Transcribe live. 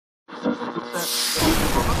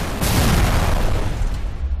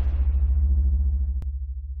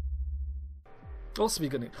Also be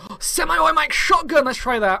good. Semi-automatic shotgun. Let's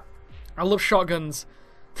try that. I love shotguns.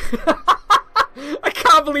 I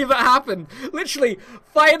can't believe that happened. Literally,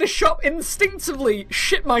 fired a shot instinctively.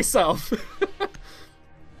 Shit myself.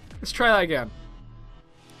 Let's try that again.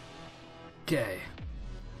 Okay.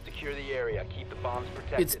 Secure the area. Keep the bombs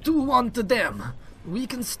protected. It's 2-1 to them. We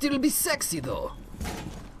can still be sexy though.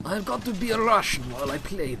 I've got to be a Russian while I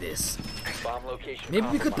play this. Bomb location. Maybe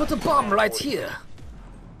we could put a bomb right here.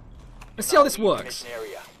 Let's see how this works.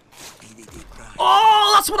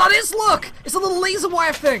 Oh, that's what that is, look! It's a little laser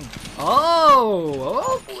wire thing.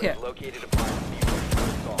 Oh, okay.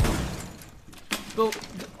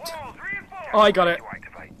 Oh, I got it.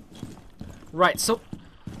 Right, so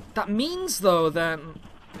that means though then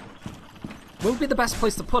what would be the best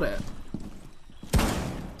place to put it?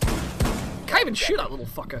 Can't even shoot that little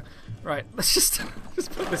fucker. Right, let's just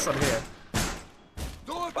put this on here.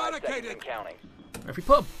 Door barricaded. If we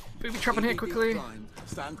put a booby trap in here quickly.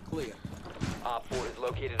 Stand clear.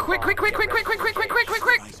 Quick!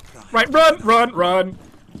 Right, run!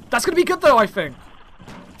 That's gonna be good though, I think.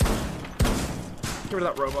 Get rid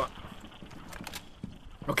of that robot.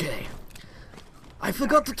 Okay. I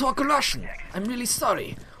forgot to talk Russian. I'm really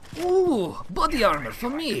sorry. Ooh, body armor for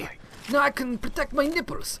me. Now I can protect my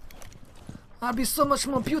nipples. I'll be so much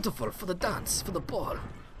more beautiful for the dance, for the ball.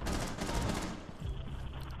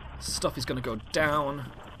 Stuff is gonna go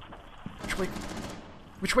down.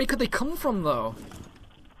 Which way could they come from, though?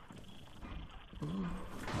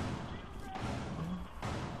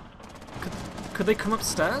 Could they come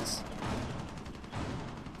upstairs?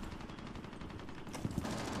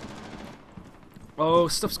 Oh,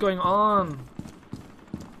 stuff's going on.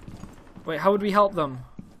 Wait, how would we help them?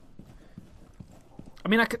 I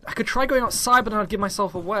mean, I could try going outside, but then I'd give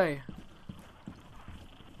myself away.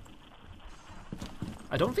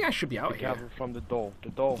 I don't think I should be out here. From the door. The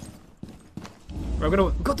door.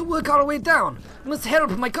 We've got to work our way down. We must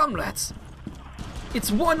help my comrades.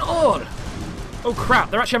 It's 1-all. Oh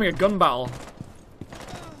crap! They're actually having a gun battle.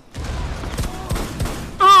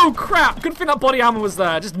 Oh crap! Good thing that body armor was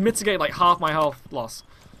there. Just mitigate like half my health loss.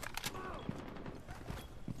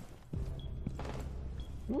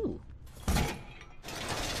 Ooh.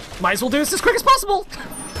 Might as well do this as quick as possible.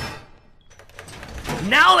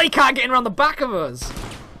 Now they can't get in around the back of us.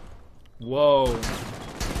 Whoa.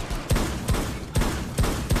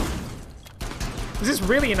 This is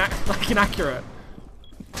really inaccurate.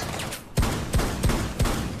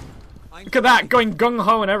 Look at that, going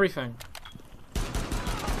gung-ho and everything.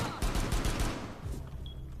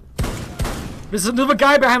 There's another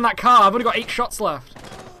guy behind that car. I've only got 8 shots left.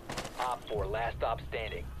 Op 4, last stop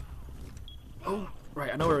standing. Oh,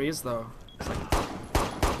 right, I know where he is though.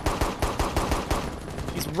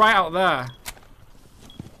 He's right out there.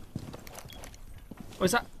 What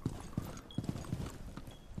is that?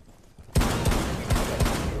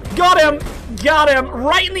 Got him! Got him!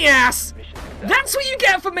 Right in the ass! That's what you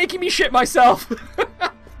get for making me shit myself!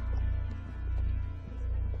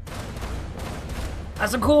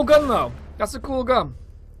 That's a cool gun though. That's a cool gun.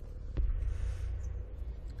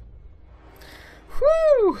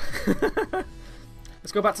 Whew!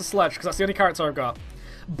 Let's go back to Sledge, because that's the only character I've got.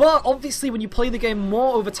 But obviously when you play the game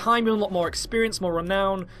more over time, you unlock more experience, more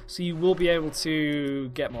renown, so you will be able to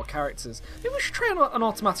get more characters. Maybe we should try an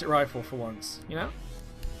automatic rifle for once, you know?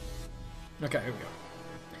 Okay, here we go.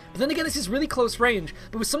 But then again, this is really close range,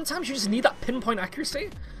 but sometimes you just need that pinpoint accuracy.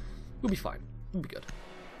 We'll be fine. We'll be good.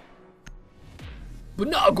 But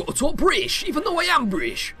now I've got to talk British, even though I am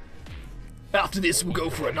British. After this, we'll go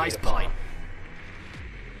for a nice pint.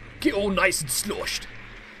 Get all nice and sloshed.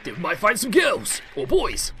 Then we might find some girls, or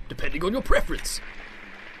boys, depending on your preference.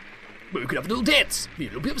 But we could have a little dance, be a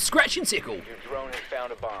little bit of a scratch and tickle. Your drone has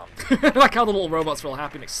found a bomb. I like how the little robots are all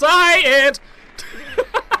happy and excited!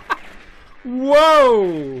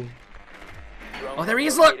 Whoa! Oh, there he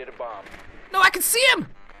is, look! No, I can see him!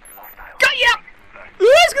 Got ya!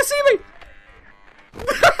 Ooh, he's gonna see me!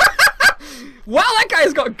 Wow, that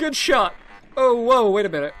guy's got a good shot! Oh, whoa, wait a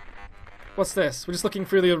minute. What's this? We're just looking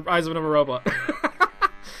through the eyes of another robot.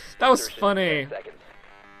 That was funny.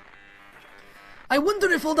 I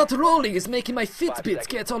wonder if all that rolling is making my Fitbit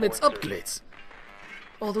get on its upgrades.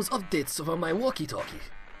 All those updates over my walkie-talkie.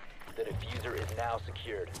 The diffuser is now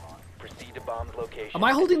secured. Proceed to bomb's location. Am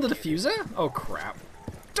I holding the diffuser? Oh crap.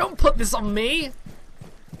 Don't put this on me!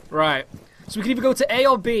 Right. So we can either go to A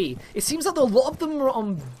or B. It seems like a lot of them are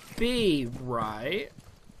on B, right?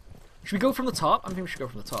 Should we go from the top? I think we should go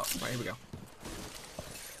from the top. Right, here we go.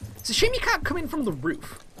 It's a shame you can't come in from the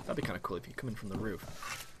roof. That'd be kind of cool if you come in from the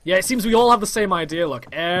roof. Yeah, it seems we all have the same idea, look.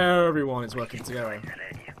 Everyone is working together.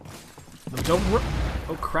 No, don't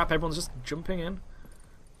oh crap, everyone's just jumping in.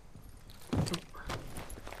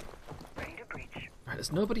 Right,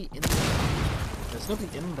 there's nobody in there. There's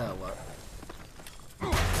nobody in there, look.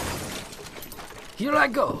 Here I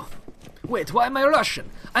go. Wait, why am I Russian?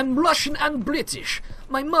 I'm Russian and British.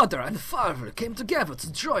 My mother and father came together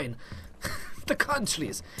to join the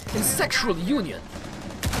countries in sexual union.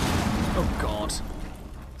 Oh god.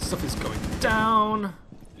 Stuff is going down.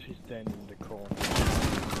 She's standing in the corner.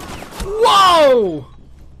 Whoa!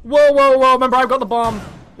 Whoa, whoa, whoa. Remember, I've got the bomb.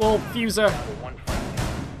 Well, fuser.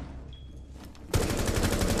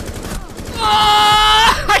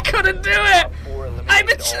 Ah! I couldn't do it!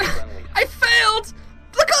 I failed!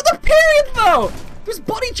 Look at the period, though! There's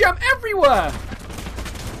body jam everywhere!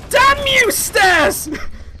 Damn you, stairs!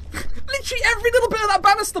 Literally every little bit of that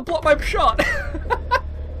banister blocked my shot.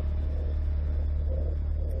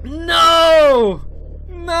 No!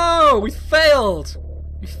 No! We failed!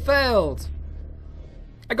 We failed.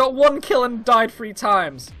 I got 1 kill and died 3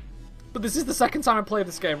 times. But this is the second time I played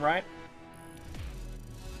this game, right?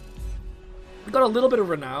 We got a little bit of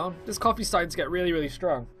renown. This coffee's starting to get really, really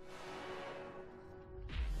strong.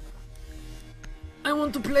 I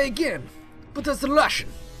want to play again, but as the Russian.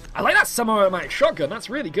 I like that semi-automatic shotgun.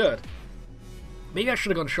 That's really good. Maybe I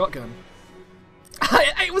should have gone shotgun.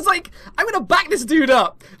 It was like, I'm gonna back this dude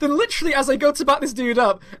up. Then literally as I go to back this dude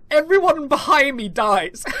up, everyone behind me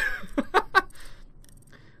dies.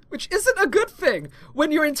 Which isn't a good thing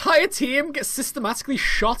when your entire team gets systematically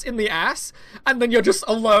shot in the ass and then you're just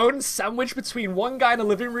alone, sandwiched between one guy in a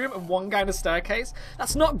living room and one guy in a staircase.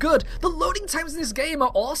 That's not good. The loading times in this game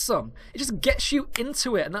are awesome. It just gets you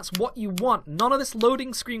into it and that's what you want. None of this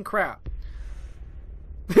loading screen crap.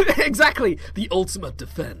 Exactly. The ultimate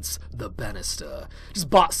defense, the banister. Just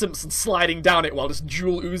Bart Simpson sliding down it while just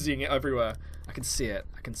jewel oozing it everywhere. I can see it.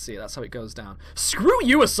 I can see it. That's how it goes down. Screw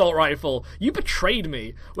you, assault rifle. You betrayed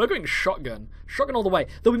me. We're going shotgun. Shotgun all the way.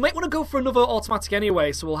 Though we might want to go for another automatic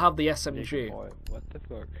anyway, so we'll have the SMG. What the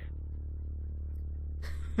fuck?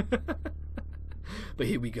 But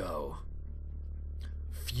here we go.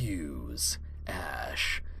 Fuse,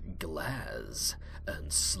 ash, glass,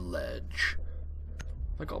 and sledge.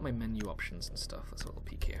 I got all my menu options and stuff. Let's have a little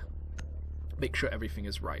peek here. Make sure everything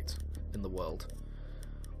is right in the world.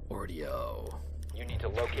 Audio. You need to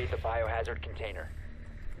locate the biohazard container.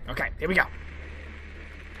 Okay, here we go.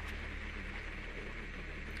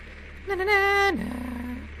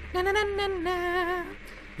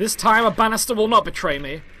 This time a banister will not betray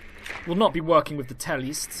me. Will not be working with the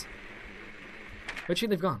terrorists. Where'd you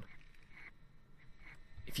think they've gone?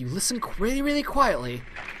 If you listen really, really quietly,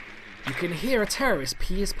 you can hear a terrorist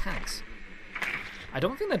pee his pants. I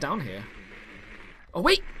don't think they're down here. Oh,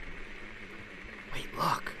 wait! Wait,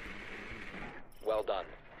 look. Well done.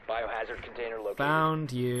 Biohazard container located.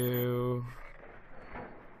 Found you.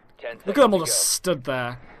 10 Look at them all seconds just to stood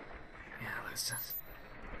there. Yeah, let's just...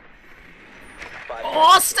 go. 5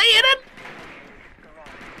 Oh, seconds. stay in it!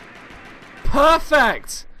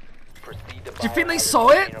 Perfect! Proceed to Do you think they biohazard saw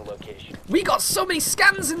it? container location. We got so many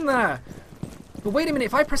scans in there! But wait a minute,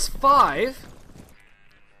 if I press 5...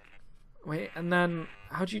 Wait, and then...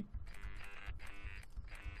 How'd you...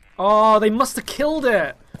 Oh, they must have killed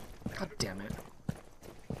it! God damn it.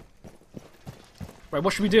 Right,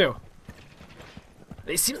 what should we do?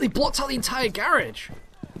 They seem they blocked out the entire garage!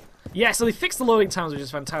 Yeah, so they fixed the loading times, which is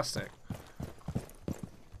fantastic.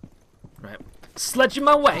 Right. Sledging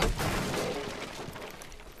my way.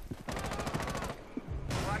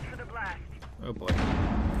 Watch for the blast. Oh boy.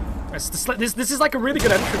 This is like a really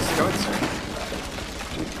good entrance to go into.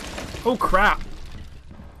 Oh crap!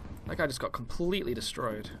 That guy just got completely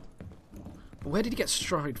destroyed. But where did he get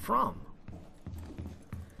destroyed from?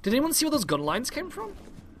 Did anyone see where those gun lines came from?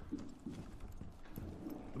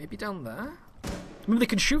 Maybe down there? Remember, they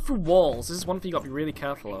can shoot through walls. This is one thing you got to be really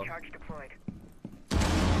careful of. Charge deployed.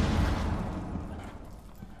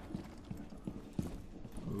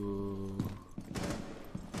 Ooh.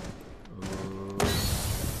 Ooh.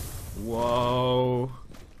 Whoa.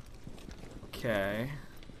 Okay.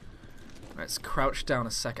 Let's crouch down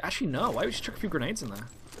a second. Actually, no. Why don't we just chuck a few grenades in there?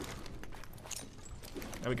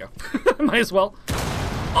 There we go. Might as well.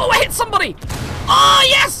 Oh, I hit somebody! Oh,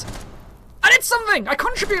 yes! I did something! I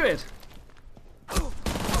contributed! Oh,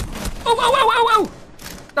 oh, oh, oh, oh!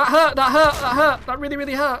 That hurt, that hurt, that hurt. That really,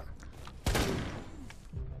 really hurt.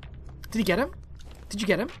 Did he get him? Did you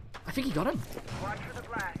get him? I think he got him. Watch for the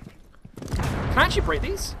blast. Can I actually break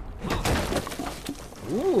these?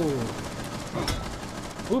 Ooh.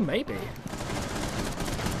 Ooh, maybe.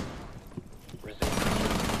 Resume.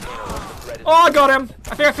 Container once Threat is Oh, I got him!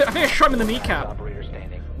 I think I shot him in the kneecap. operator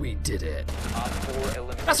standing. We did it. Op 4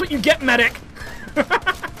 eliminated. That's what you get, medic!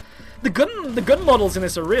 The gun models in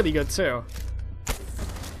this are really good too.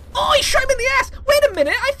 Oh, he shot him in the ass! Wait a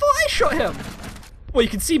minute, I thought I shot him! Well, you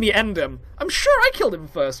can see me end him. I'm sure I killed him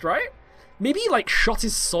first, right? Maybe he, like, shot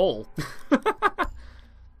his soul.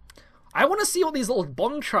 I want to see what these little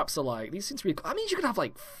bomb traps are like. These seem to be... I mean, you could have,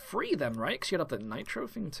 like, 3 then, right? Because you'd have the nitro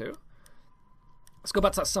thing, too. Let's go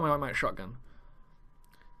back to that semi-automatic shotgun.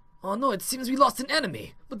 Oh, no, it seems we lost an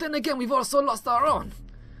enemy. But then again, we've also lost our own.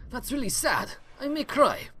 That's really sad. I may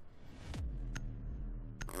cry.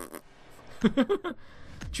 Do you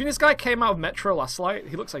think this guy came out of Metro last night?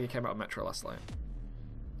 He looks like he came out of Metro last night.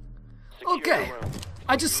 Secure Okay. the room.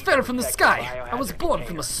 I just fell from the sky. I was born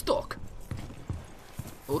from a stalk.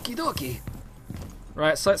 Okie dokie.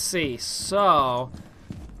 Right, so let's see. So...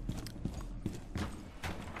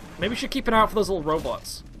 maybe we should keep an eye out for those little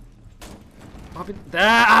robots. There!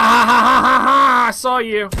 I saw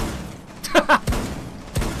you!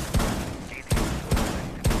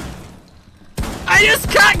 I just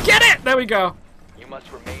can't get it! There we go. You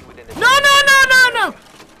must remain within the... No!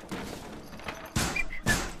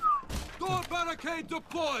 Door barricade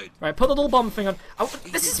deployed. Right, put the little bomb thing on. Oh,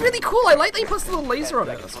 this is really cool. I like that he puts the little laser on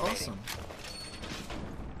it. That's awesome.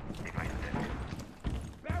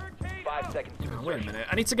 5 seconds to Oh, wait a minute.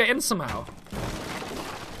 I need to get in somehow.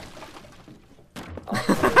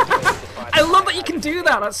 I love that you can do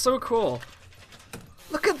that. That's so cool.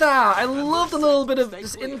 Look at that. I love the little bit of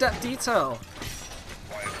just in-depth detail.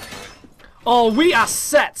 Oh, we are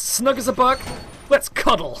set. Snug as a bug. Let's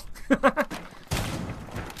cuddle.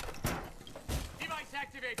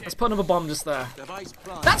 Let's put another bomb just there. Device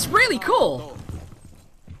prime. That's really cool.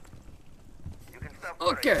 You can stop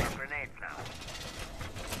Okay. worrying about grenades now.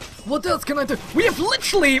 What else can I do? We have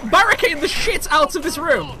literally barricaded the shit out of this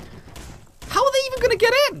room. How are they even gonna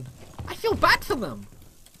get in? I feel bad for them.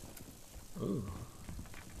 Ooh.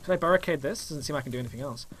 Can I barricade this? Doesn't seem like I can do anything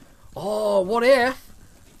else. Oh, what if?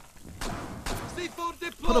 C4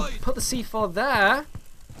 deployed. Put the C4 there.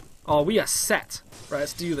 Oh, we are set. Right,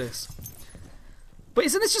 let's do this. But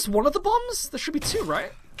isn't this just one of the bombs? There should be 2,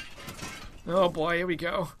 right? Oh boy, here we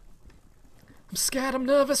go. I'm scared, I'm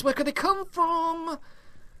nervous. Where could they come from?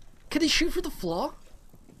 Can they shoot through the floor?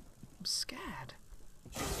 I'm scared.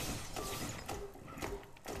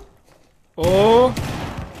 Oh!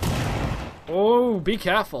 Oh, be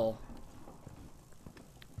careful.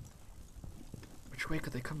 Which way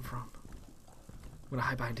could they come from? I'm gonna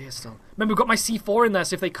hide behind here still. Remember, we've got my C4 in there,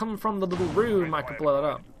 so if they come from the little room, I can blow that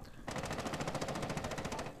up.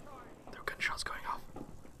 There are gunshots going off.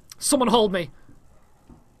 Someone hold me!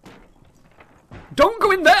 Don't go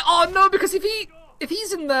in there! Oh no, because if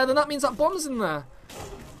he's in there, then that means that bomb's in there.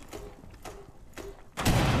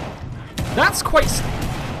 That's quite...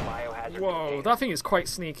 Biohazard Whoa, container. that thing is quite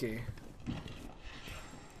sneaky.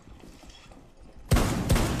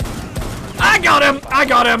 I got him! I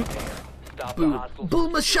got him! Stop the Boom. hostiles.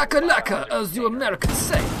 Boom shakalaka, as you Americans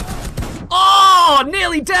say. Oh!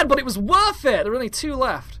 Nearly dead, but it was worth it! There are only 2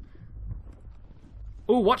 left.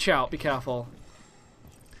 Oh, watch out, be careful.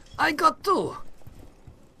 I got 2.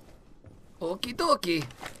 Okie dokie.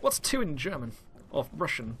 What's 2 in German? Or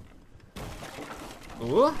Russian?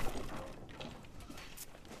 Ooh.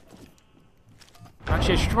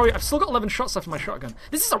 Actually, I should probably... I've still got 11 shots left in my shotgun.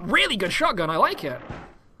 This is a really good shotgun, I like it.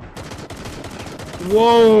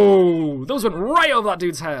 Whoa! Those went right over that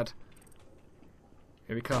dude's head.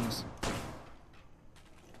 Here he comes.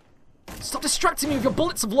 Stop distracting me with your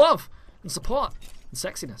bullets of love and support and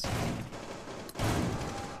sexiness.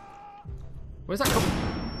 Where's that coming?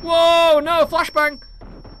 Whoa! No! Flashbang!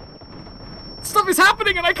 Stuff is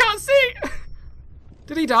happening and I can't see!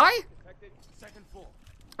 Did he die? Second floor.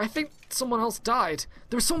 I think someone else died.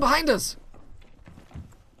 There was someone behind us.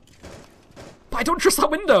 But I don't trust that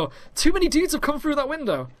window. Too many dudes have come through that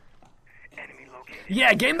window. Enemy located.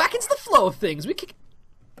 Yeah, getting back into the flow of things. We could...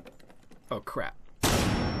 Oh, crap.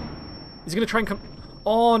 He's gonna try and come...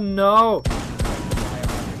 Oh, no.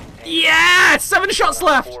 Yeah! 7 shots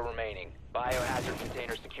left! 4 remaining. Biohazard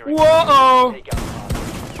container securing. Whoa! Take out the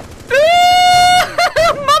hostage.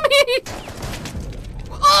 Mummy!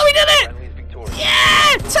 Oh, we did it! Friendly's victorious.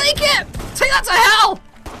 Yeah! Take it! Take that to hell!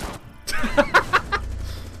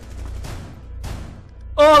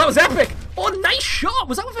 Oh, that was epic! Oh, nice shot!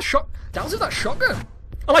 Was that with a shot? That was with that shotgun.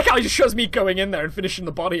 I like how he just shows me going in there and finishing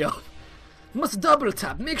the body off. Must double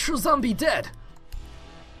tap. Make sure zombie dead.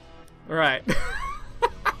 Right.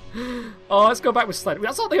 Oh, let's go back with Sled.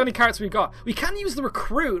 That's not the only character we've got. We can use the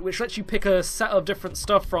Recruit, which lets you pick a set of different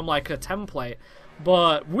stuff from, like, a template.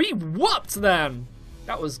 But we whooped them!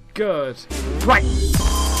 That was good. Right.